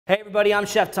Hey everybody, I'm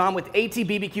Chef Tom with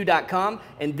atbbq.com,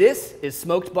 and this is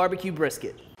Smoked Barbecue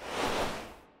Brisket.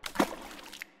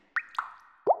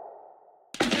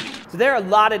 So there are a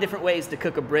lot of different ways to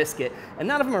cook a brisket, and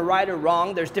none of them are right or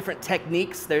wrong. There's different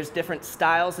techniques, there's different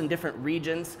styles in different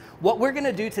regions. What we're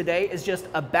gonna do today is just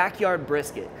a backyard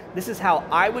brisket. This is how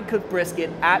I would cook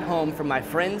brisket at home for my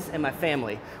friends and my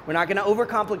family. We're not gonna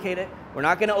overcomplicate it, we're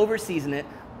not gonna over-season it,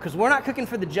 because we're not cooking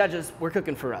for the judges, we're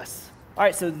cooking for us. All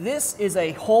right, so this is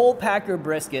a whole packer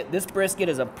brisket. This brisket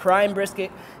is a prime brisket,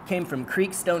 came from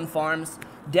Creekstone Farms.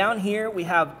 Down here we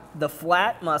have the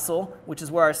flat muscle, which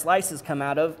is where our slices come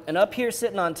out of, and up here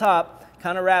sitting on top,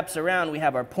 kind of wraps around, we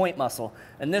have our point muscle,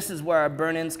 and this is where our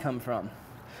burn ends come from.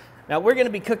 Now we're gonna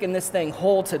be cooking this thing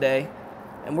whole today,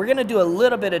 and we're gonna do a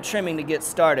little bit of trimming to get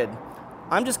started.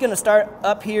 I'm just gonna start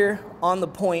up here on the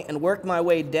point and work my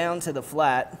way down to the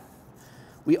flat.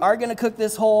 We are gonna cook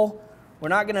this whole. We're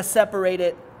not gonna separate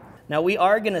it. Now we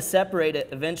are gonna separate it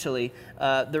eventually.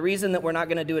 The reason that we're not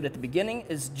gonna do it at the beginning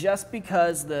is just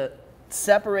because the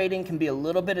separating can be a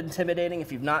little bit intimidating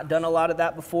if you've not done a lot of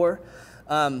that before.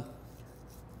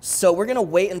 So we're gonna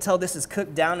wait until this is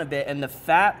cooked down a bit and the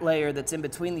fat layer that's in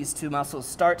between these two muscles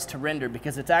starts to render,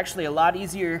 because it's actually a lot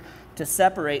easier to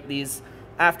separate these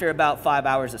after about 5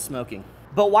 hours of smoking.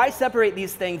 But why separate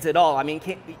these things at all? I mean,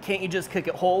 can't you just cook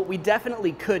it whole? We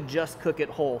definitely could just cook it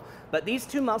whole, but these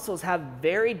two muscles have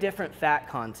very different fat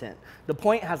content. The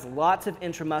point has lots of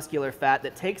intramuscular fat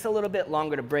that takes a little bit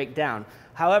longer to break down.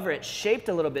 However, it's shaped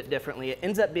a little bit differently. It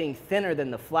ends up being thinner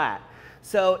than the flat.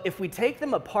 So if we take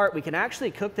them apart, we can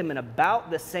actually cook them in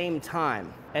about the same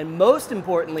time. And most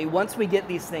importantly, once we get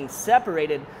these things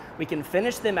separated, we can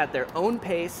finish them at their own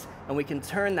pace, and we can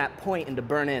turn that point into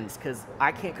burn ends, because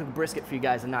I can't cook brisket for you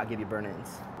guys and not give you burn ends.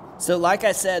 So like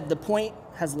I said, the point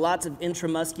has lots of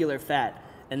intramuscular fat,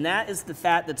 and that is the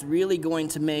fat that's really going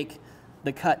to make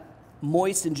the cut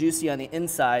moist and juicy on the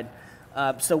inside.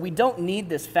 So we don't need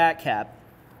this fat cap.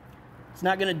 It's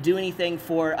not gonna do anything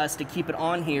for us to keep it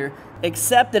on here,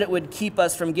 except that it would keep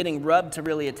us from getting rub to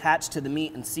really attach to the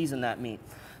meat and season that meat.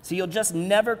 So you'll just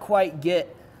never quite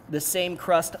get the same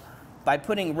crust by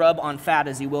putting rub on fat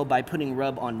as you will by putting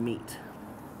rub on meat.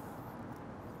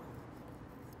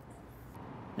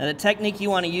 Now the technique you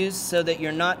want to use so that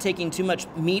you're not taking too much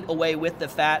meat away with the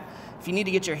fat, if you need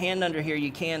to get your hand under here,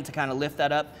 you can to kind of lift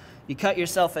that up. You cut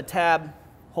yourself a tab,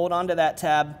 hold on to that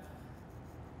tab,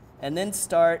 and then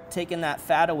start taking that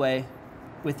fat away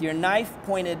with your knife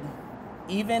pointed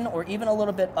even or even a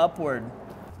little bit upward.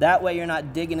 That way you're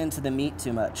not digging into the meat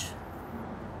too much.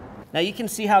 Now you can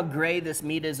see how gray this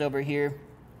meat is over here.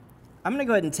 I'm gonna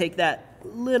go ahead and take that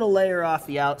little layer off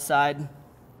the outside,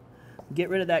 get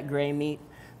rid of that gray meat.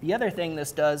 The other thing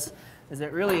this does is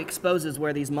it really exposes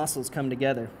where these muscles come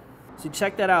together. So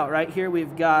check that out. Right here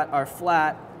we've got our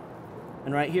flat,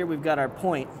 and right here we've got our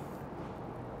point.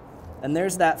 And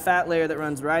there's that fat layer that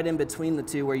runs right in between the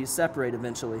two where you separate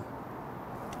eventually.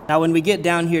 Now when we get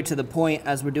down here to the point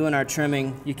as we're doing our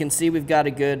trimming, you can see we've got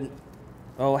a good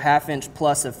 ½ inch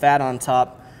plus of fat on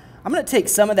top. I'm gonna take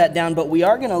some of that down, but we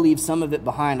are gonna leave some of it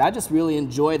behind. I just really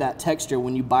enjoy that texture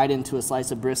when you bite into a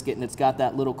slice of brisket and it's got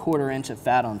that little ½ inch of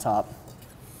fat on top.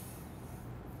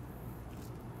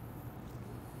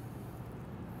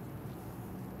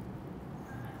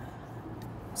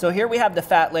 So here we have the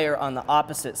fat layer on the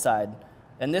opposite side,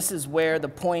 and this is where the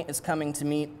point is coming to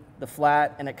meet the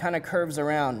flat, and it kind of curves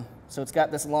around. So it's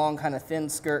got this long kind of thin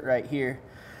skirt right here.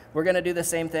 We're gonna do the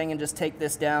same thing and just take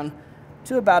this down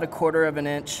to about ½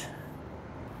 inch.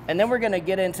 And then we're gonna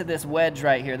get into this wedge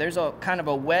right here. There's a kind of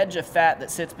a wedge of fat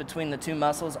that sits between the two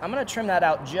muscles. I'm gonna trim that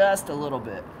out just a little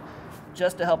bit,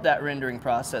 just to help that rendering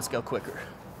process go quicker.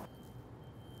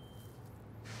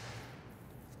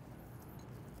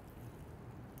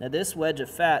 Now this wedge of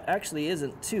fat actually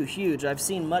isn't too huge. I've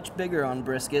seen much bigger on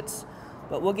briskets,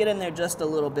 but we'll get in there just a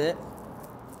little bit.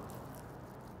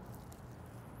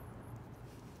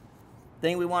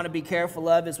 Thing we want to be careful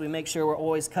of is we make sure we're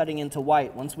always cutting into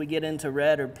white. Once we get into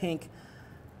red or pink,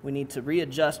 we need to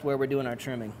readjust where we're doing our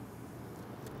trimming.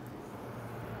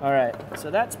 All right, so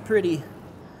that's pretty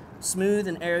smooth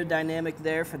and aerodynamic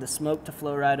there for the smoke to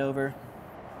flow right over.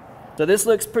 So this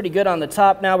looks pretty good on the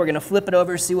top. Now we're gonna flip it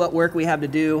over, see what work we have to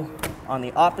do on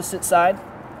the opposite side.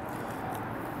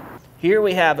 Here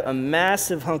we have a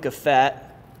massive hunk of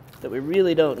fat that we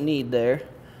really don't need there.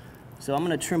 So I'm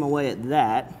gonna trim away at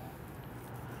that.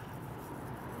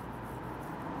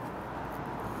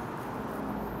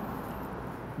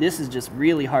 This is just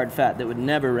really hard fat that would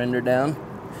never render down.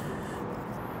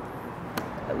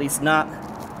 At least not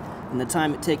in the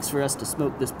time it takes for us to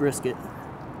smoke this brisket.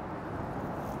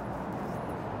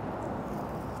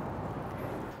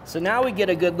 So now we get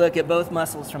a good look at both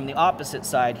muscles from the opposite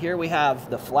side. Here we have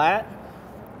the flat,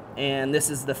 and this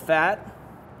is the fat,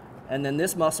 and then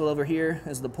this muscle over here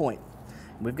is the point.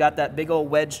 We've got that big old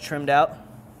wedge trimmed out.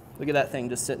 Look at that thing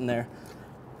just sitting there.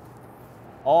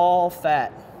 All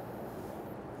fat.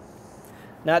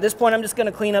 Now at this point, I'm just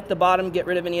gonna clean up the bottom, get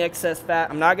rid of any excess fat.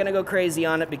 I'm not gonna go crazy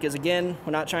on it because again,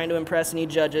 we're not trying to impress any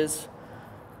judges.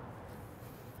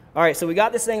 All right, so we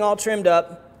got this thing all trimmed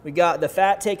up. We got the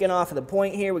fat taken off of the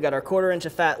point here. We got our 1/4 inch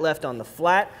of fat left on the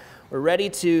flat. We're ready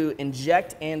to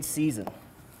inject and season.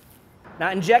 Now,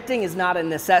 injecting is not a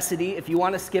necessity. If you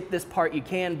want to skip this part, you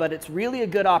can, but it's really a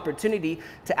good opportunity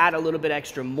to add a little bit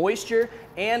extra moisture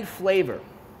and flavor.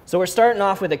 So we're starting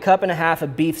off with a 1.5 cups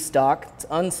of beef stock. It's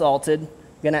unsalted.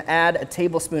 I'm gonna add a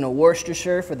tablespoon of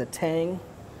Worcestershire for the tang,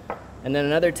 and then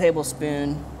another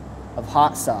tablespoon of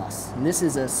hot sauce. And this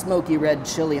is a smoky red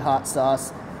chili hot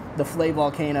sauce, the Flay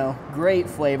Volcano. Great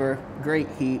flavor, great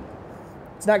heat.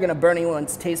 It's not gonna burn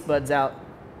anyone's taste buds out.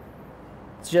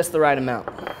 It's just the right amount.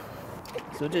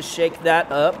 So just shake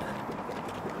that up,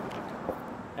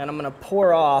 and I'm gonna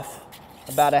pour off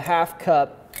about a 1/2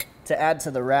 cup to add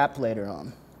to the wrap later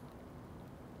on.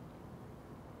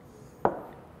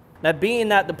 Now, being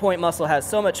that the point muscle has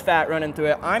so much fat running through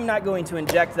it, I'm not going to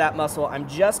inject that muscle. I'm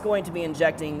just going to be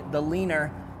injecting the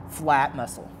leaner flat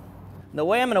muscle. The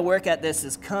way I'm gonna work at this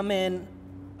is come in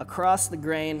across the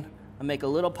grain and make a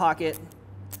little pocket,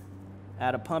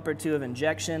 add a pump or two of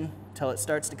injection until it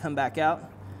starts to come back out.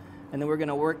 And then we're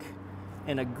gonna work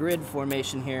in a grid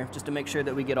formation here just to make sure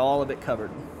that we get all of it covered.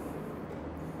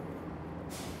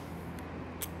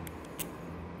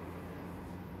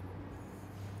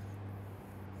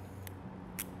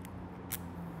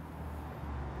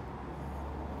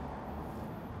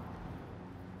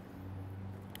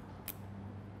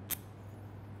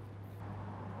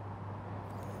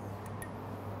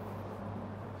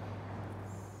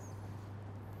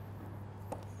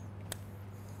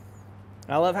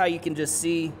 I love how you can just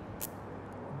see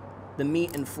the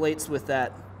meat inflates with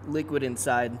that liquid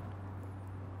inside.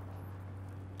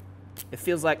 It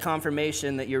feels like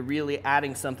confirmation that you're really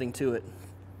adding something to it.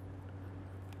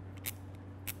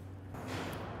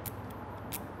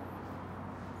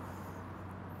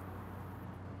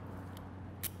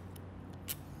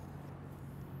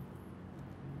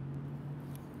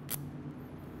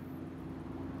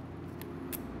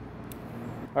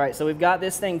 All right, so we've got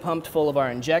this thing pumped full of our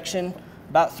injection.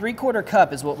 About 3/4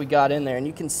 cup is what we got in there, and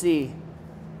you can see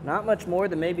not much more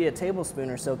than maybe a tablespoon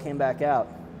or so came back out,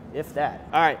 if that.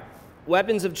 All right,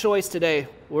 weapons of choice today.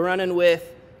 We're running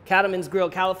with Cattleman's Grill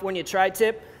California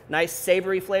Tri-Tip, nice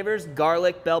savory flavors,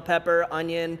 garlic, bell pepper,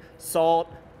 onion,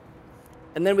 salt.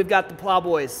 And then we've got the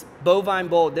Plowboys Bovine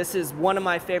Bold. This is one of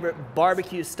my favorite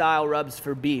barbecue style rubs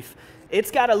for beef. It's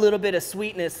got a little bit of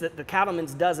sweetness that the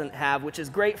Cattleman's doesn't have, which is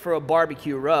great for a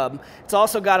barbecue rub. It's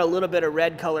also got a little bit of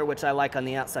red color, which I like on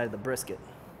the outside of the brisket.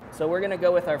 So we're gonna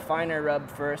go with our finer rub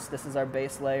first. This is our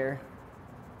base layer.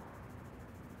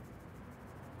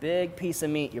 Big piece of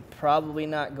meat. You're probably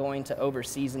not going to over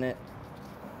season it.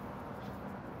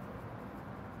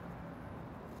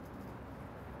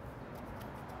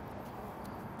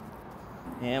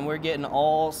 And we're getting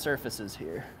all surfaces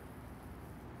here.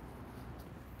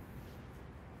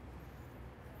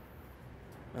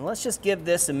 And let's just give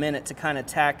this a minute to kind of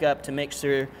tack up to make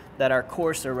sure that our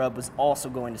coarser rub was also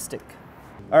going to stick.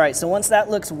 All right, so once that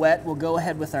looks wet, we'll go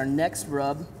ahead with our next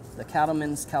rub, the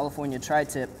Cattleman's California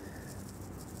Tri-Tip.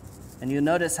 And you'll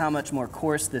notice how much more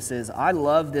coarse this is. I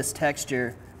love this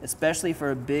texture, especially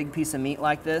for a big piece of meat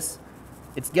like this.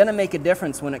 It's gonna make a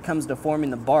difference when it comes to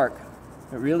forming the bark.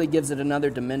 It really gives it another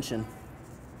dimension.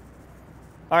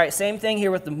 All right, same thing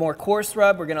here with the more coarse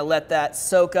rub. We're gonna let that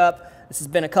soak up. This has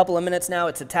been a couple of minutes now.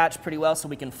 It's attached pretty well, so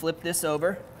we can flip this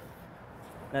over.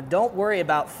 Now don't worry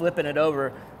about flipping it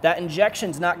over. That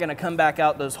injection's not gonna come back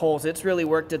out those holes. It's really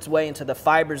worked its way into the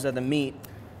fibers of the meat.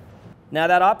 Now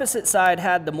that opposite side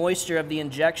had the moisture of the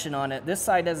injection on it. This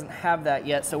side doesn't have that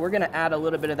yet, so we're gonna add a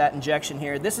little bit of that injection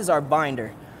here. This is our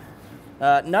binder.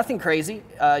 Nothing crazy.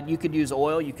 You could use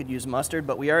oil, you could use mustard,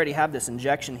 but we already have this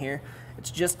injection here.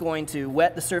 It's just going to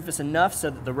wet the surface enough so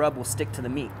that the rub will stick to the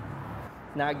meat.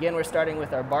 Now again, we're starting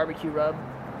with our barbecue rub,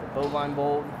 the Bovine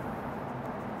Bold.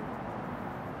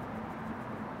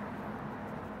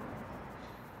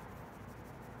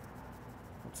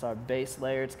 It's our base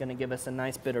layer. It's gonna give us a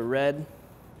nice bit of red.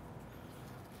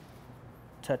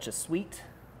 Touch of sweet,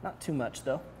 not too much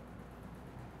though.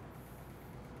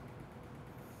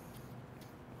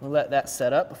 We'll let that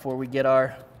set up before we get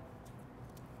our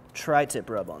tri-tip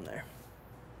rub on there.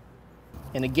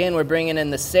 And again, we're bringing in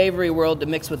the savory world to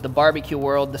mix with the barbecue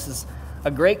world. This is a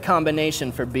great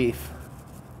combination for beef.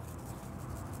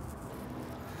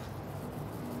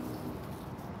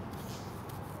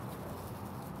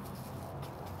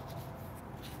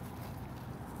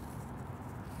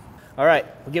 All right,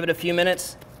 we'll give it a few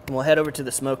minutes and we'll head over to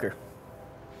the smoker.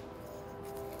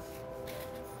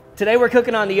 Today we're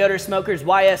cooking on the Yoder Smokers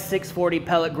YS640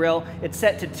 pellet grill. It's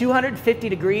set to 250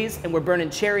 degrees and we're burning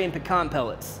cherry and pecan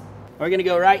pellets. We're gonna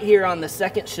go right here on the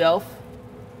second shelf.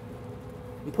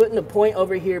 I'm putting a point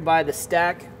over here by the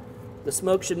stack. The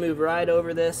smoke should move right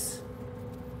over this.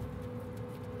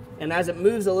 And as it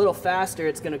moves a little faster,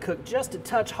 it's gonna cook just a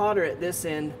touch hotter at this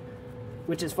end,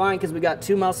 which is fine because we got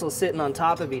two mussels sitting on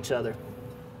top of each other.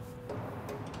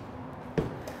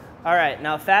 All right,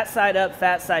 now fat side up,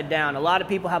 fat side down. A lot of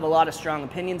people have a lot of strong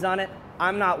opinions on it.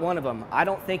 I'm not one of them. I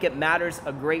don't think it matters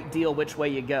a great deal which way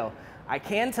you go. I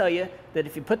can tell you that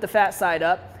if you put the fat side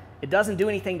up, it doesn't do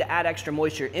anything to add extra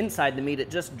moisture inside the meat,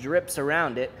 it just drips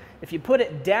around it. If you put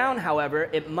it down, however,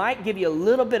 it might give you a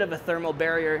little bit of a thermal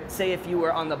barrier, say if you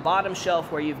were on the bottom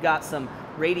shelf where you've got some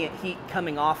radiant heat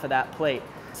coming off of that plate.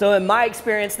 So in my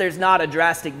experience, there's not a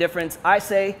drastic difference. I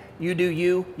say you do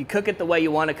you cook it the way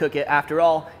you want to cook it. After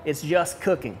all, it's just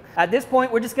cooking. At this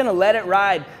point, we're just gonna let it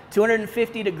ride.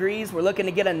 250 degrees, we're looking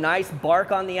to get a nice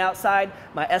bark on the outside.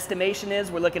 My estimation is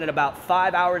we're looking at about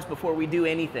 5 hours before we do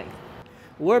anything.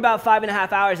 We're about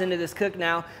 5.5 hours into this cook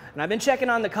now, and I've been checking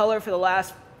on the color for the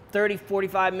last 30,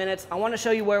 45 minutes. I wanna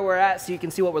show you where we're at so you can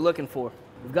see what we're looking for.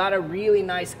 We've got a really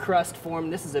nice crust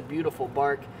formed. This is a beautiful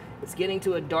bark. It's getting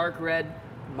to a dark red,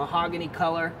 mahogany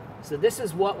color. So this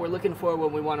is what we're looking for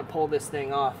when we want to pull this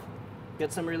thing off.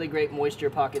 Got some really great moisture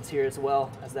pockets here as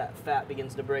well as that fat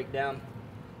begins to break down.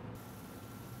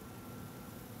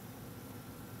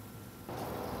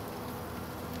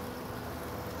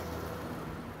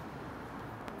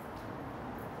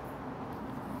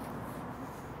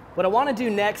 What I want to do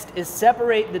next is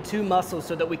separate the two mussels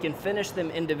so that we can finish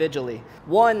them individually.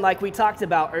 One, like we talked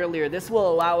about earlier, this will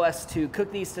allow us to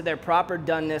cook these to their proper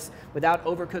doneness without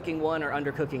overcooking one or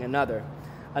undercooking another.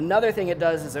 Another thing it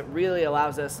does is it really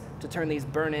allows us to turn these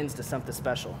burn-ins to something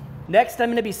special. Next, I'm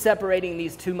going to be separating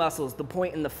these two mussels, the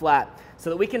point and the flat, so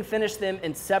that we can finish them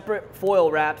in separate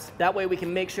foil wraps. That way we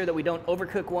can make sure that we don't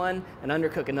overcook one and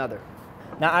undercook another.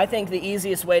 Now, I think the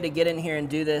easiest way to get in here and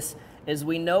do this is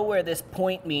we know where this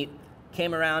point meat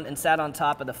came around and sat on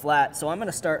top of the flat. So I'm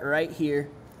gonna start right here.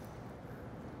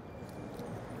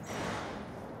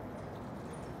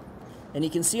 And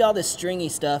you can see all this stringy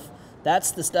stuff.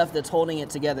 That's the stuff that's holding it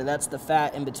together. That's the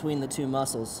fat in between the two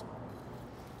mussels.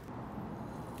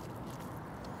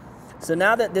 So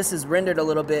now that this is rendered a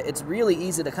little bit, it's really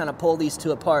easy to kind of pull these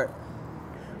two apart.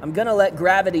 I'm gonna let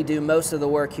gravity do most of the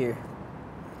work here.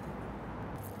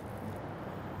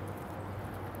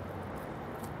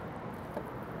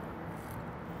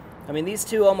 I mean, these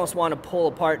two almost want to pull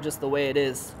apart just the way it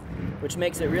is, which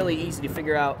makes it really easy to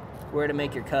figure out where to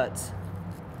make your cuts.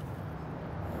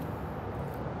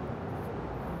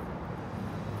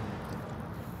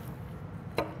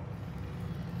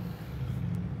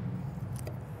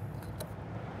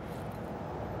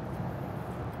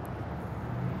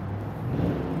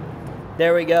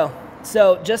 There we go.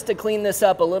 So just to clean this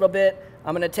up a little bit,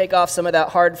 I'm going to take off some of that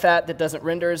hard fat that doesn't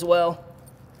render as well.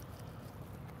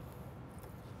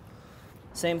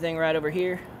 Same thing right over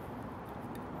here.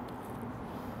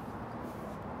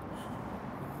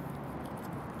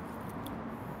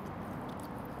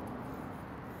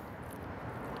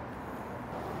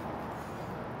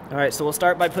 All right, so we'll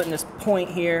start by putting this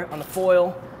point here on the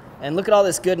foil, and look at all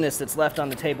this goodness that's left on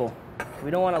the table.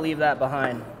 We don't want to leave that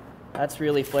behind. That's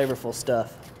really flavorful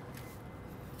stuff.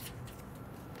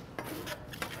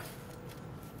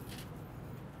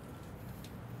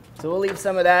 So we'll leave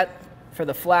some of that for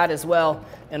the flat as well.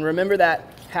 And remember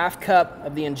that half cup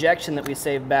of the injection that we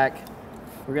saved back.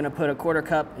 We're gonna put a 1/4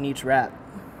 cup in each wrap.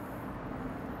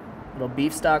 Little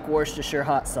beef stock Worcestershire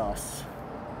hot sauce.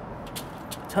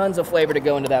 Tons of flavor to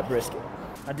go into that brisket.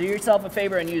 Now do yourself a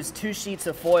favor and use 2 sheets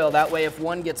of foil. That way if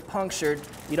one gets punctured,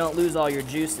 you don't lose all your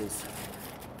juices.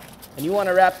 And you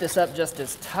wanna wrap this up just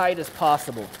as tight as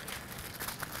possible.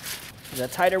 The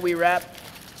tighter we wrap,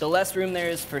 the less room there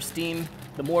is for steam,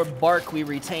 the more bark we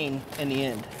retain in the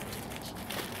end.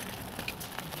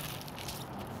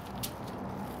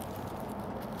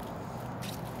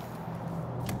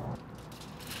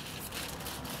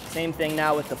 Same thing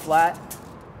now with the flat.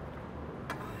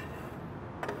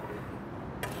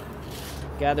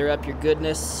 Gather up your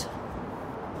goodness.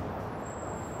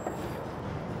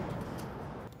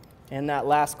 And that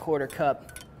last 1/4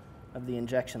 cup of the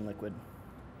injection liquid.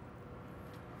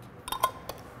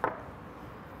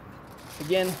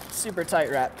 Again, super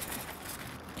tight wrap.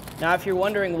 Now, if you're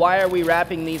wondering why are we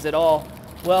wrapping these at all,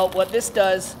 well, what this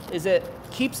does is it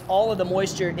keeps all of the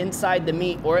moisture inside the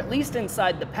meat, or at least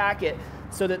inside the packet,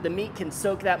 so that the meat can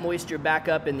soak that moisture back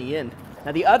up in the end.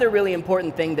 Now, the other really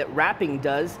important thing that wrapping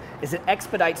does is it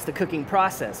expedites the cooking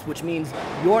process, which means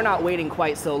you're not waiting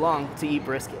quite so long to eat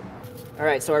brisket. All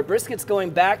right, so our brisket's going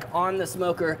back on the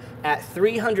smoker at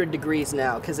 300 degrees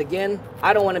now, because again,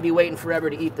 I don't want to be waiting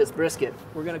forever to eat this brisket.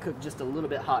 We're gonna cook just a little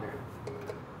bit hotter.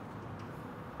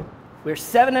 We're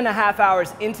 7.5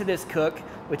 hours into this cook,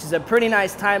 which is a pretty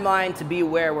nice timeline to be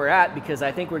where we're at, because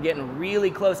I think we're getting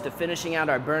really close to finishing out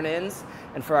our burn ends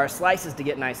and for our slices to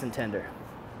get nice and tender.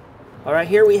 All right,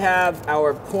 here we have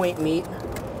our point meat.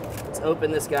 Let's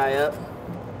open this guy up.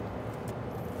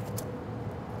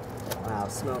 Wow,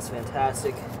 it smells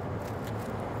fantastic.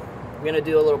 We're gonna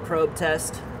do a little probe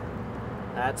test.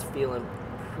 That's feeling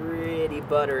pretty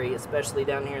buttery, especially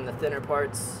down here in the thinner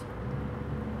parts.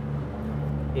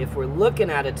 If we're looking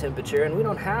at a temperature, and we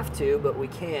don't have to, but we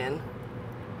can,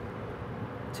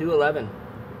 211,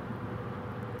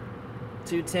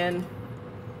 210,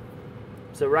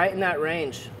 so right in that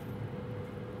range.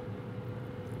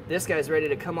 This guy's ready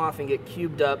to come off and get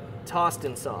cubed up, tossed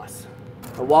in sauce.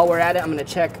 But while we're at it, I'm gonna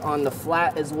check on the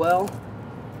flat as well.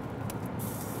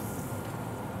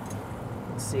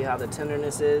 Let's see how the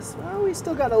tenderness is. Well, we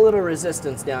still got a little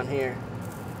resistance down here.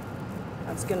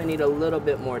 That's gonna need a little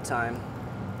bit more time.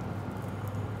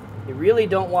 You really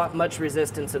don't want much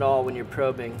resistance at all when you're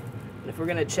probing. And if we're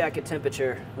gonna check a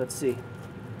temperature, let's see,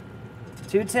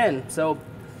 210. So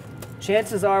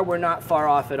chances are we're not far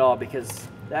off at all, because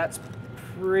that's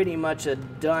pretty much a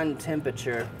done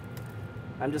temperature.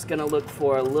 I'm just gonna look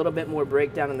for a little bit more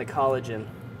breakdown in the collagen.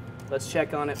 Let's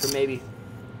check on it for maybe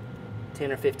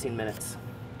 10 or 15 minutes.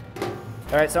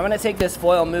 All right, so I'm gonna take this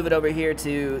foil and move it over here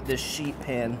to the sheet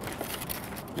pan.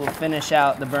 We'll finish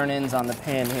out the burn ends on the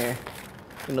pan here.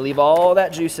 I'm gonna leave all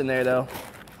that juice in there though,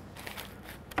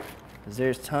 because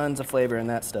there's tons of flavor in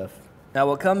that stuff. Now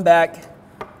we'll come back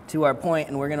to our point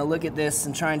and we're gonna look at this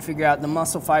and try and figure out the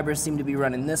muscle fibers seem to be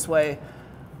running this way.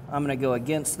 I'm gonna go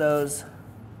against those.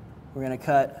 We're gonna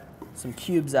cut some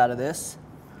cubes out of this.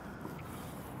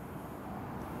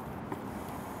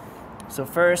 So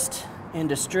first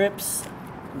into strips,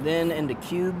 then into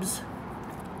cubes.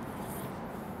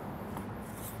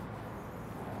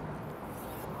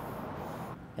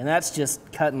 And that's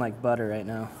just cutting like butter right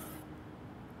now.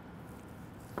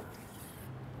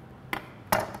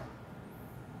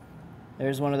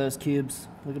 There's one of those cubes.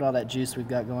 Look at all that juice we've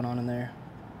got going on in there.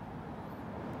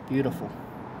 Beautiful.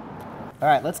 All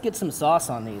right, let's get some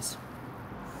sauce on these.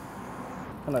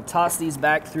 I'm gonna toss these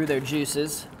back through their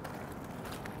juices.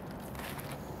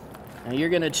 Now you're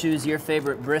gonna choose your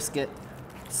favorite brisket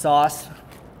sauce.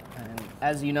 And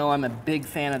as you know, I'm a big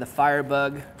fan of the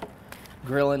Firebug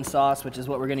grilling sauce, which is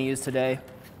what we're gonna use today.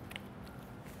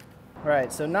 All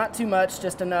right, so not too much,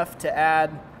 just enough to add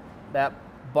that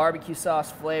barbecue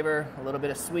sauce flavor, a little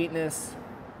bit of sweetness.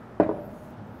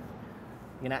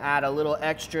 I'm gonna add a little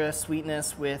extra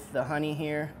sweetness with the honey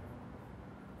here,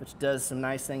 which does some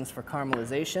nice things for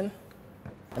caramelization.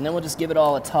 And then we'll just give it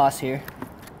all a toss here.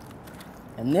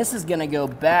 And this is gonna go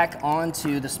back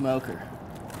onto the smoker.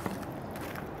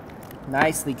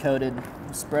 Nicely coated,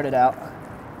 spread it out.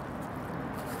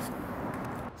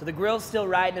 So the grill's still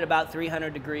riding at about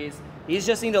 300 degrees. These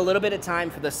just need a little bit of time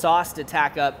for the sauce to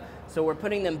tack up. So we're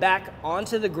putting them back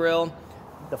onto the grill.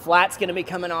 The flat's gonna be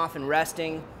coming off and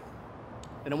resting,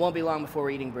 and it won't be long before we're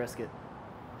eating brisket.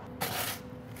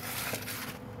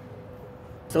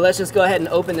 So let's just go ahead and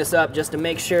open this up just to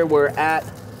make sure we're at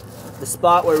the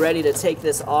spot we're ready to take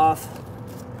this off.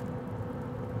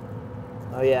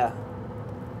 Oh yeah,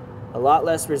 a lot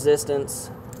less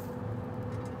resistance.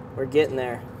 We're getting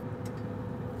there.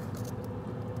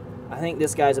 I think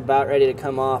this guy's about ready to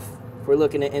come off. If we're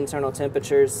looking at internal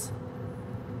temperatures,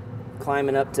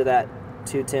 climbing up to that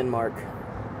 210 mark.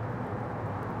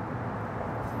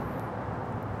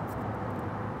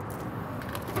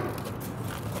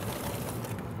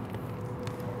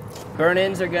 Burn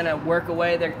ends are gonna work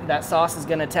away. That sauce is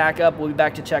gonna tack up. We'll be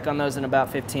back to check on those in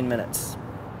about 15 minutes.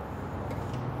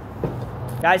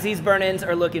 Guys, these burn ends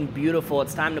are looking beautiful.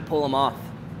 It's time to pull them off.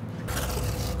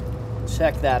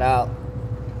 Check that out.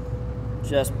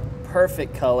 Just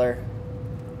perfect color.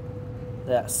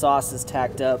 That sauce is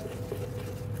tacked up.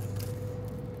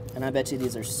 And I bet you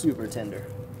these are super tender.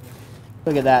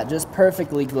 Look at that, just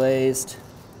perfectly glazed.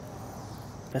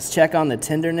 Let's check on the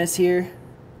tenderness here.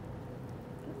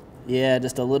 Yeah,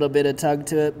 just a little bit of tug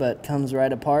to it, but comes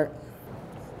right apart.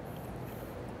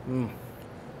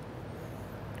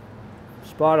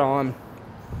 Spot on.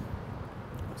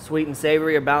 Sweet and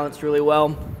savory are balanced really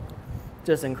well.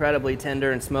 Just incredibly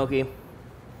tender and smoky.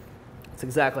 That's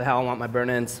exactly how I want my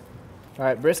burnt ends. All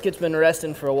right, brisket's been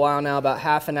resting for a while now, about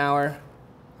half an hour.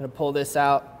 I'm gonna pull this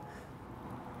out,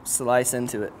 slice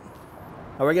into it.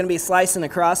 Now we're gonna be slicing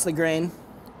across the grain.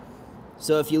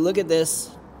 So if you look at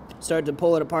this, start to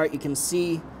pull it apart, you can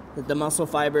see that the muscle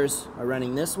fibers are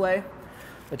running this way,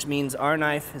 which means our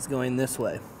knife is going this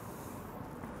way.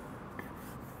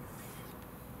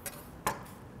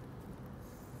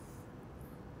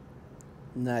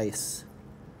 Nice.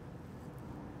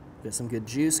 Got some good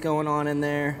juice going on in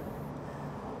there.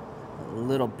 A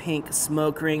little pink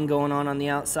smoke ring going on the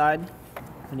outside.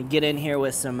 I'm gonna get in here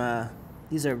with some,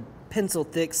 these are pencil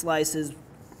thick slices.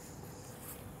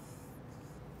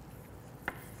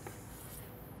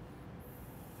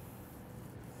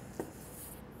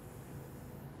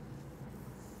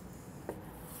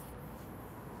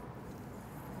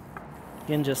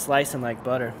 Again, just slice them like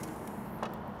butter.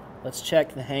 Let's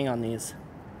check the hang on these.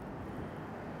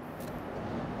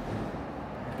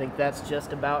 I think that's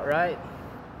just about right.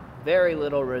 Very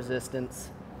little resistance.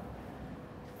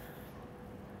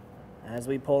 As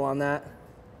we pull on that,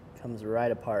 it comes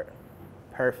right apart.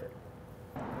 Perfect.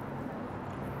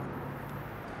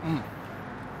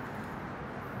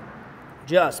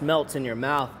 Just melts in your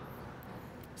mouth.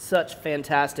 Such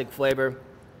fantastic flavor.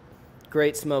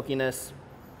 Great smokiness.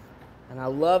 And I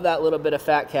love that little bit of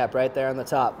fat cap right there on the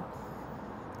top.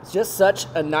 It's just such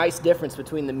a nice difference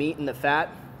between the meat and the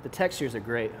fat. The textures are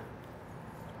great.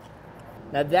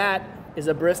 Now that is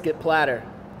a brisket platter.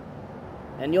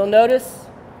 And you'll notice,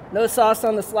 no sauce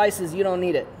on the slices, you don't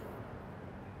need it.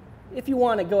 If you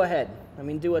want it, go ahead. I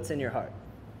mean, do what's in your heart.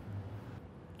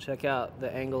 Check out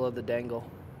the angle of the dangle.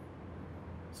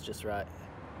 It's just right.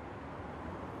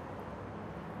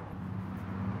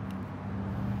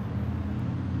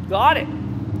 Got it.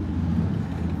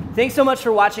 Thanks so much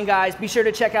for watching, guys. Be sure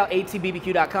to check out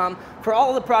atbbq.com for all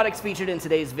of the products featured in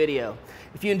today's video.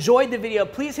 If you enjoyed the video,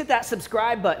 please hit that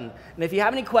subscribe button. And if you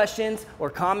have any questions or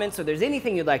comments, or there's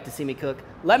anything you'd like to see me cook,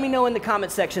 let me know in the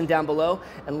comment section down below,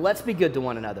 and let's be good to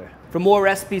one another. For more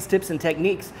recipes, tips, and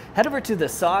techniques, head over to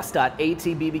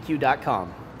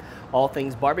thesauce.atbbq.com. All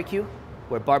things barbecue,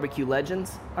 where barbecue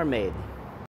legends are made.